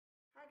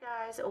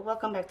Guys,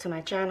 welcome back to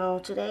my channel.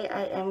 Today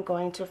I am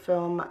going to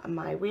film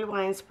my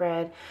rewind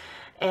spread,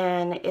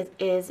 and it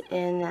is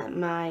in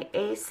my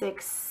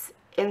A6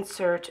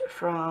 insert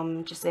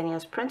from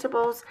Jasenia's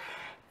Printables,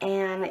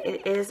 and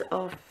it is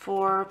a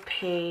four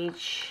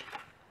page,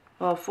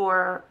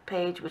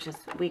 which is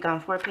week on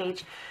 4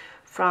 page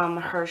from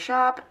her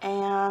shop.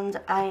 And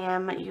I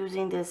am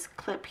using this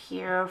clip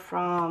here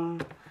from,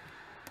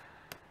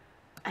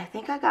 I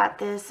think I got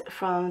this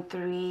from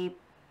 3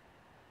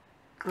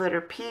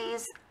 Glitter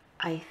Peas,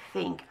 I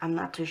think. I'm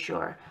not too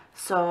sure.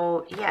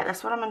 So yeah,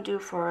 that's what I'm gonna do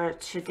for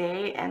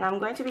today, and I'm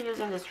going to be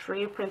using this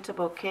free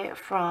printable kit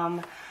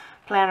from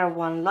Planner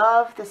One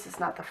Love. This is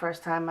not the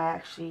first time I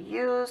actually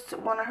used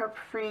one of her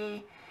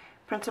free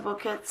printable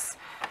kits.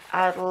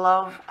 I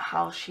love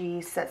how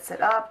she sets it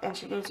up, and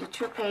she gives you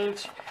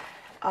 2-page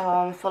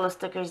full of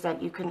stickers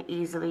that you can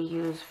easily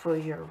use for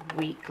your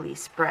weekly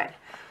spread.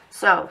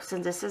 So,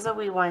 since this is a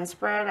rewind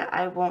spread,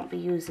 I won't be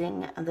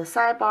using the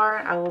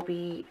sidebar. I will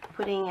be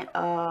putting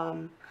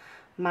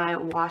my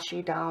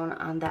washi down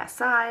on that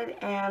side,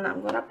 and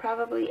I'm going to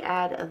probably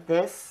add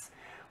this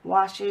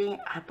washi.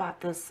 I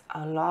bought this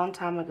a long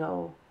time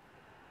ago,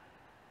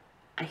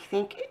 I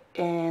think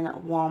in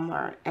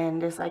Walmart, and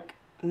there's like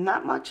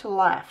not much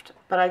left,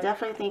 but I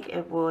definitely think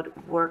it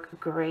would work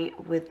great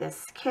with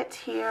this kit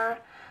here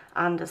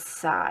on the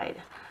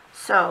side.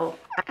 So,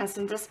 and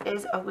since this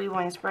is a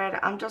rewind spread,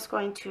 I'm just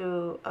going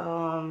to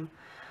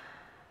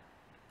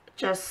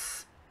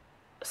just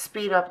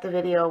speed up the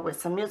video with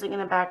some music in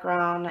the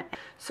background.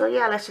 So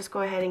yeah, let's just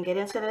go ahead and get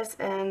into this.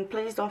 And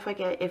please don't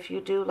forget, if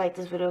you do like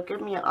this video, give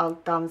me a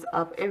thumbs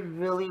up. It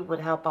really would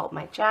help out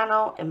my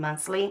channel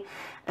immensely.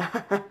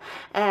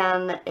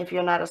 And if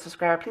you're not a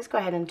subscriber, please go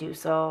ahead and do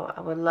so. I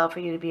would love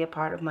for you to be a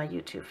part of my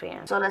YouTube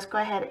fan. So let's go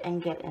ahead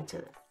and get into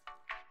this.